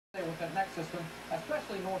significant neck system,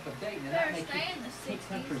 especially north of Dayton, and that makes peak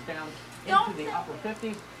temperatures down into the upper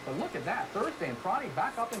 50s. But look at that, Thursday and Friday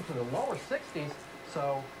back up into the lower 60s.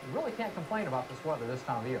 So you really can't complain about this weather this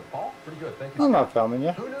time of year. Paul? Pretty good, thank you. I'm not filming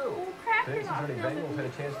you. Who knew? Today's Cincinnati Bengals had a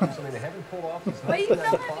chance to do something they haven't pulled off since What are you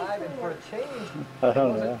 1995, and for a change, I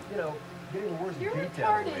don't know. you know, getting the worst You're beat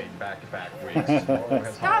down the retarded. league back-to-back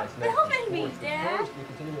weeks. Stop filming me, Dad. First, we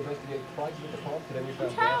continue to investigate prices at the pump. Today we found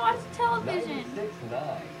I'm trying to watch television.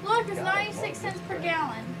 96.9. Look, it's 96 cents per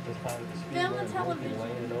gallon. This time at the Film the Speedway, television.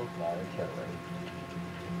 Lane and Oakmont in Kettering.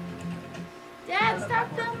 Dad,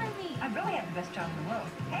 stop filming me. I really have the best job in the world.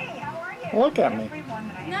 Hey, how are you? Look at me. Everyone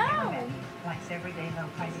that I No. have ever met likes everyday low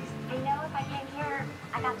prices. I know if I came here,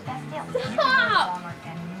 I got the best deal. You can go to Walmart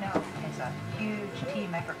and know it's a huge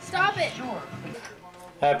team effort. Stop it. Sure.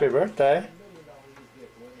 Happy birthday.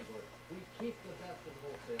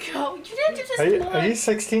 Go. You didn't do this Are you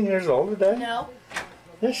 16 years old today? No.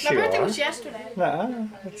 Yes, My you birthday are. was yesterday. Nuh-uh,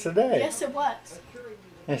 it's today. Yes, it was.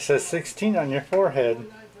 It says 16 on your forehead.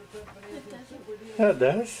 It doesn't. Yeah, it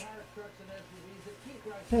does.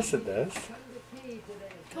 Yes, it does.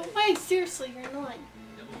 Go away. Seriously, you're annoying.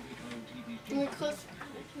 I'm gonna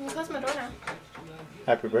close my door now.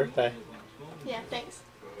 Happy birthday. Yeah, thanks.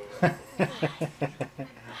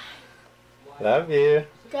 Love you.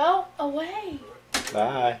 Go away.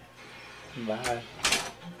 Bye. Bye.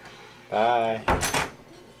 Bye.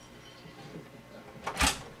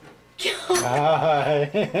 Go.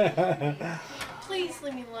 Bye. Please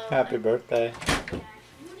leave me alone. Happy birthday.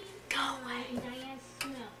 Go away.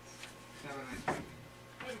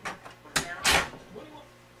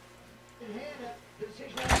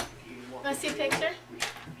 Want to see a picture?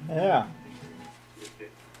 Yeah.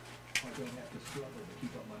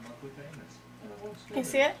 Can you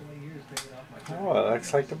see it? Oh, it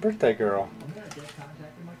looks like the birthday girl.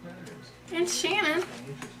 And Shannon.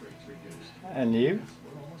 And you?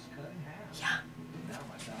 Yeah.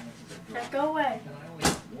 Now go away.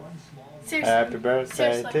 Seriously. Happy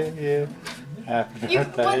birthday Seriously. to you. Happy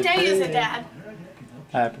birthday What day to is it, you. Dad?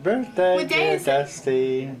 Happy birthday, What day dear is it?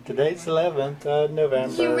 Dusty. Today's 11th of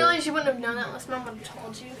November. You realize you wouldn't have known that unless Mom would have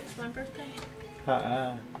told you it's my birthday?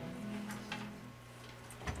 Uh-uh.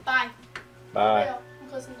 Bye. Bye. I'm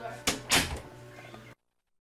closing the door.